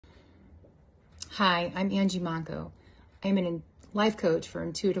Hi, I'm Angie Monco. I'm a life coach for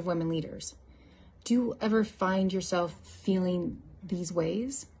intuitive women leaders. Do you ever find yourself feeling these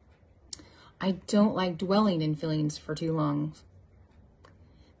ways? I don't like dwelling in feelings for too long.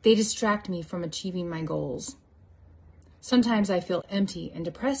 They distract me from achieving my goals. Sometimes I feel empty and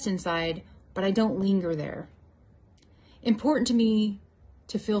depressed inside, but I don't linger there. Important to me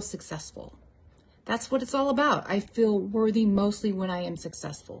to feel successful. That's what it's all about. I feel worthy mostly when I am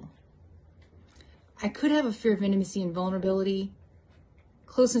successful. I could have a fear of intimacy and vulnerability.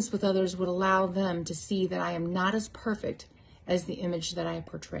 Closeness with others would allow them to see that I am not as perfect as the image that I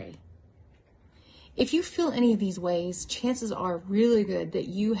portray. If you feel any of these ways, chances are really good that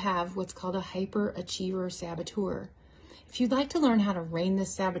you have what's called a hyperachiever saboteur. If you'd like to learn how to rein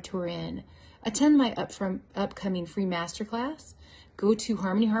this saboteur in, attend my upcoming free masterclass. Go to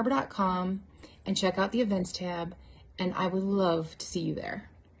harmonyharbor.com and check out the events tab, and I would love to see you there.